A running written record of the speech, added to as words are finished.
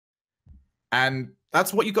And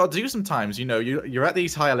that's what you got to do sometimes. You know, you're at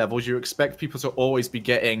these higher levels. You expect people to always be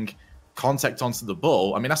getting contact onto the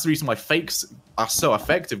ball. I mean, that's the reason why fakes are so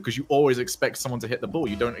effective, because you always expect someone to hit the ball.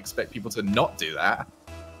 You don't expect people to not do that.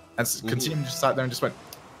 And Continuum just sat there and just went,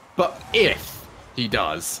 but if he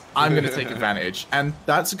does, I'm going to take advantage. And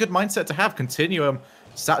that's a good mindset to have. Continuum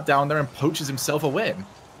sat down there and poaches himself a win.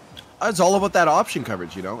 It's all about that option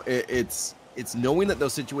coverage, you know. It's knowing that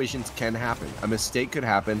those situations can happen. A mistake could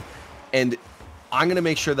happen, and I'm going to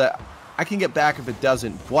make sure that I can get back if it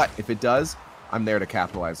doesn't. But if it does, I'm there to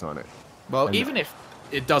capitalize on it. Well, and even if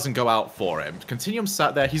it doesn't go out for him, Continuum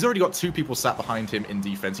sat there. He's already got 2 people sat behind him in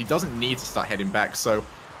defense. He doesn't need to start heading back. So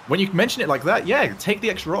when you mention it like that, yeah, take the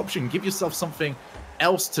extra option. Give yourself something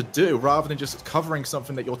else to do rather than just covering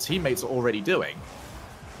something that your teammates are already doing.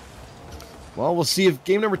 Well, we'll see if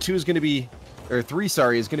game number 2 is going to be, or 3,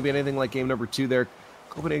 sorry, is going to be anything like game number 2 there.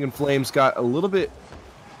 Copenhagen Flames got a little bit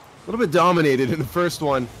dominated in the first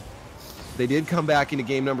one. They did come back into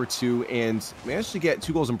game number 2 and managed to get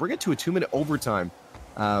 2 goals and bring it to a 2-minute overtime.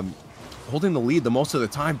 Holding the lead the most of the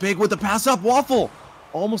time. Big with the pass up, Waffle!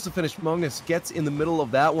 Almost a finish. Magnus gets in the middle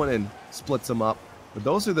of that one and splits them up. But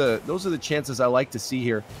those are the chances I like to see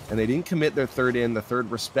here. And they didn't commit their third in. The third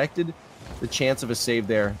respected the chance of a save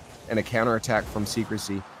there and a counterattack from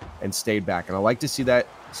Secrecy and stayed back. And I like to see that.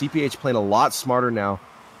 CPH playing a lot smarter now.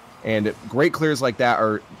 And great clears like that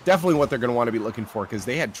are definitely what they're going to want to be looking for, because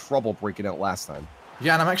they had trouble breaking out last time.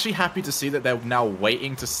 Yeah, and I'm actually happy to see that they're now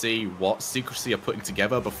waiting to see what Secrecy are putting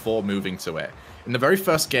together before moving to it. In the very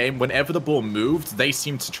first game, whenever the ball moved, they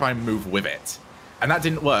seemed to try and move with it. And that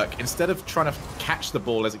didn't work. Instead of trying to catch the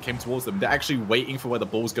ball as it came towards them, they're actually waiting for where the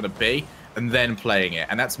ball's going to be and then playing it.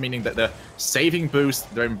 And that's meaning that they're saving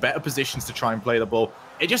boost, they're in better positions to try and play the ball.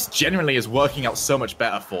 It just generally is working out so much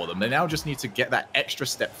better for them. They now just need to get that extra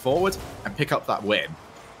step forward and pick up that win.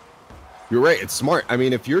 You're right. It's smart. I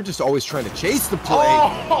mean, if you're just always trying to chase the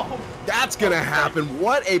play, that's going to happen.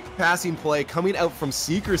 What a passing play coming out from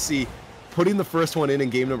Secrecy, putting the first one in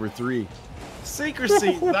game number 3.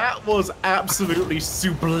 Secrecy, that was absolutely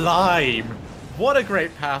sublime. What a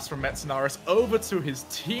great pass from Metzenaris over to his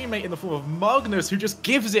teammate in the form of Magnus, who just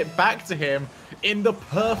gives it back to him in the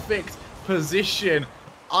perfect position.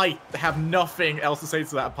 I have nothing else to say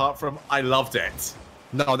to that apart from I loved it.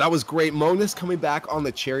 No, that was great. Magnus coming back on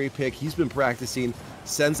the cherry pick. He's been practicing,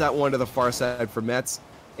 sends that one to the far side for Metz,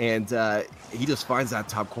 and he just finds that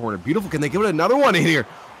top corner. Beautiful. Can they give it another one in here?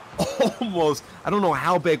 Almost. I don't know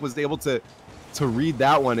how Bake was able to read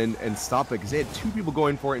that one and stop it, because they had 2 people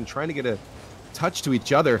going for it and trying to get a touch to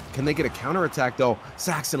each other. Can they get a counterattack, though?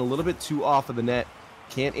 Saxon a little bit too off of the net.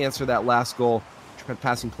 Can't answer that last goal.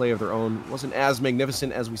 Passing play of their own. Wasn't as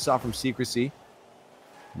magnificent as we saw from Secrecy.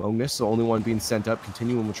 Magnus, the only one being sent up.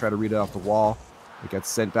 Continuum will try to read it off the wall. It gets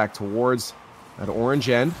sent back towards that orange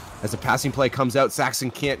end. As the passing play comes out, Saxon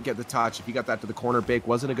can't get the touch. If he got that to the corner, Bake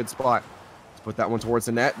wasn't a good spot. Let's put that one towards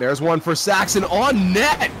the net. There's one for Saxon on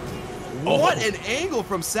net. What an angle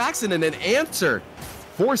from Saxon and an answer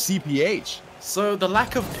for CPH. So the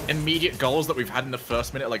lack of immediate goals that we've had in the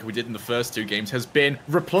first minute, like we did in the first 2 games, has been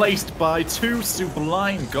replaced by 2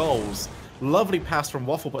 sublime goals. Lovely pass from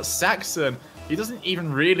Waffle, but Saxon, he doesn't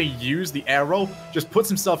even really use the air roll, just puts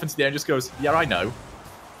himself into the air and just goes, yeah, I know.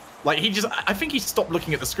 Like, I think he stopped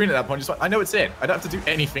looking at the screen at that point, just like, I know it's in. I don't have to do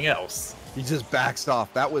anything else. He just backs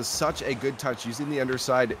off. That was such a good touch, using the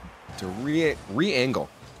underside to re-angle.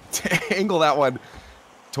 To angle that one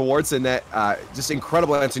towards the net. Just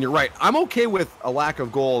incredible answer. And you're right. I'm okay with a lack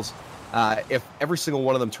of goals if every single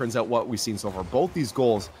one of them turns out what we've seen so far. Both these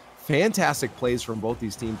goals, fantastic plays from both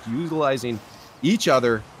these teams, utilizing each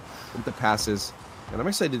other with the passes. And I'm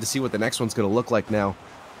excited to see what the next one's going to look like now,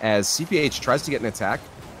 as CPH tries to get an attack.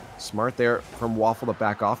 Smart there from Waffle to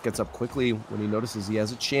back off. Gets up quickly when he notices he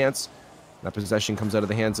has a chance. That possession comes out of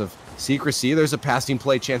the hands of Secrecy. There's a passing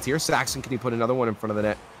play chance here. Saxon, can he put another one in front of the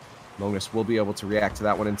net? Magnus will be able to react to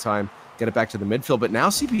that one in time, get it back to the midfield. But now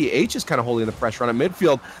CPH is kind of holding the pressure on a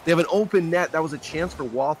midfield. They have an open net. That was a chance for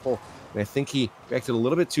Waffle, and I think he reacted a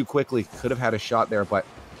little bit too quickly. Could have had a shot there, but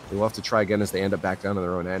they will have to try again as they end up back down to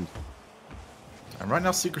their own end. And right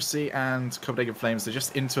now, Secrecy and Copenhagen Flames, they're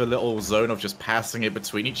just into a little zone of just passing it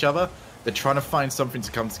between each other. They're trying to find something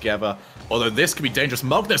to come together. Although this could be dangerous.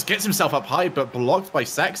 Magnus gets himself up high, but blocked by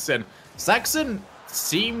Saxon. Saxon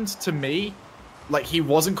seemed to me like he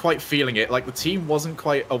wasn't quite feeling it. Like the team wasn't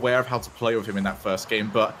quite aware of how to play with him in that first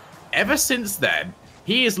game. But ever since then,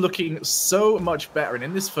 he is looking so much better. And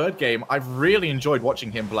in this third game, I've really enjoyed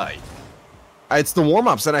watching him play. It's the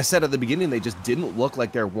warm-ups, and I said at the beginning they just didn't look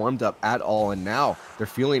like they're warmed up at all, and now they're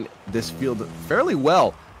feeling this field fairly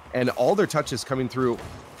well, and all their touches coming through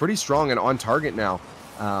pretty strong and on target now.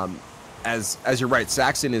 As you're right,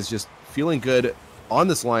 Saxon is just feeling good on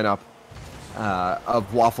this lineup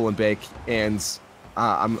of Waffle and Bake, and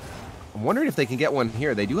I'm wondering if they can get one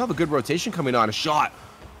here. They do have a good rotation coming on. A shot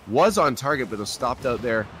was on target, but it was stopped out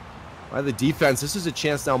there by the defense. This is a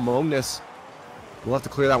chance now. Mognus will have to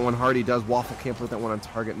clear that one hard. He does. Waffle can't put that one on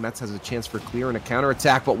target. Mets has a chance for clear and a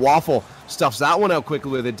counterattack, but Waffle stuffs that one out quickly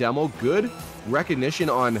with a demo. Good recognition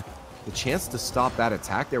on the chance to stop that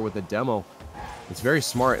attack there with the demo. It's very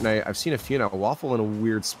smart, and I've seen a few now. Waffle in a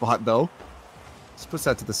weird spot, though. Just puts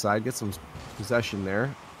that to the side, get some possession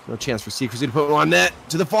there. No chance for Secrecy to put one on net.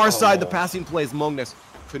 To the far side, the passing plays. Mognus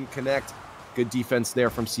couldn't connect. Good defense there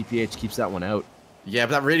from CPH, keeps that one out. Yeah,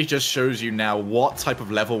 but that really just shows you now what type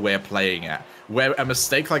of level we're playing at. Where a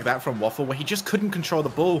mistake like that from Waffle, where he just couldn't control the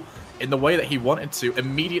ball in the way that he wanted to,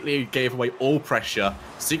 immediately gave away all pressure.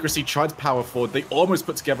 Secrecy tried to power forward. They almost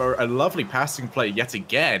put together a lovely passing play yet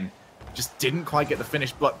again. Just didn't quite get the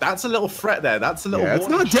finish, but that's a little threat there. That's a little. Yeah, it's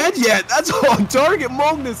not dead yet. That's on target.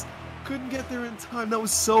 Mognus couldn't get there in time. That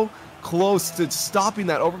was so close to stopping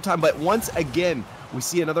that overtime. But once again, we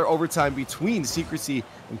see another overtime between Secrecy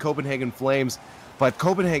and Copenhagen Flames. But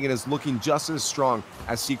Copenhagen is looking just as strong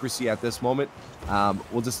as Secrecy at this moment.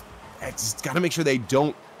 We'll just got to make sure they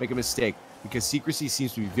don't make a mistake, because Secrecy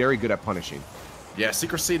seems to be very good at punishing. Yeah,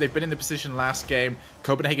 Secrecy, they've been in the position last game.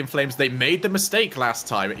 Copenhagen Flames, they made the mistake last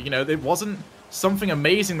time. You know, it wasn't something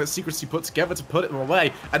amazing that Secrecy put together to put it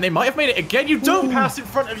away. And they might have made it again. You don't pass in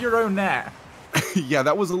front of your own net. Yeah,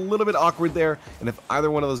 that was a little bit awkward there. And if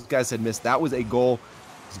either one of those guys had missed, that was a goal.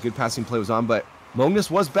 It was a good passing play was on, but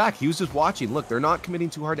Mognus was back. He was just watching. Look, they're not committing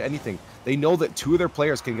too hard to anything. They know that two of their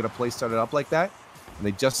players can get a play started up like that, and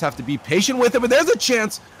they just have to be patient with it. But there's a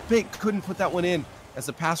chance. Bake couldn't put that one in, as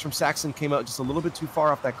the pass from Saxon came out just a little bit too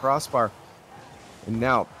far off that crossbar. And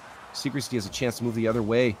now Secrecy has a chance to move the other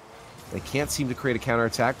way. They can't seem to create a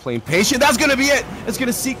counterattack. Playing patient. That's going to be it. It's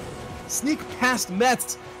going to sneak past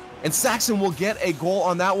Mets. And Saxon will get a goal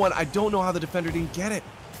on that one. I don't know how the defender didn't get it.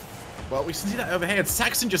 Well, we see that over here.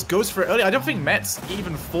 Saxon just goes for it early. I don't think Mets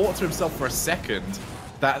even thought to himself for a second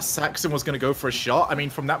that Saxon was going to go for a shot. I mean,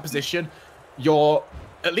 from that position, you're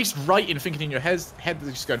at least right in thinking in your head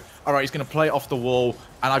just going, all right, he's going to play it off the wall,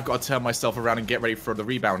 and I've got to turn myself around and get ready for the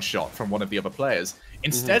rebound shot from one of the other players.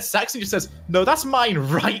 Instead, Saxon just says, no, that's mine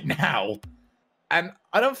right now. And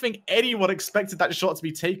I don't think anyone expected that shot to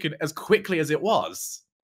be taken as quickly as it was.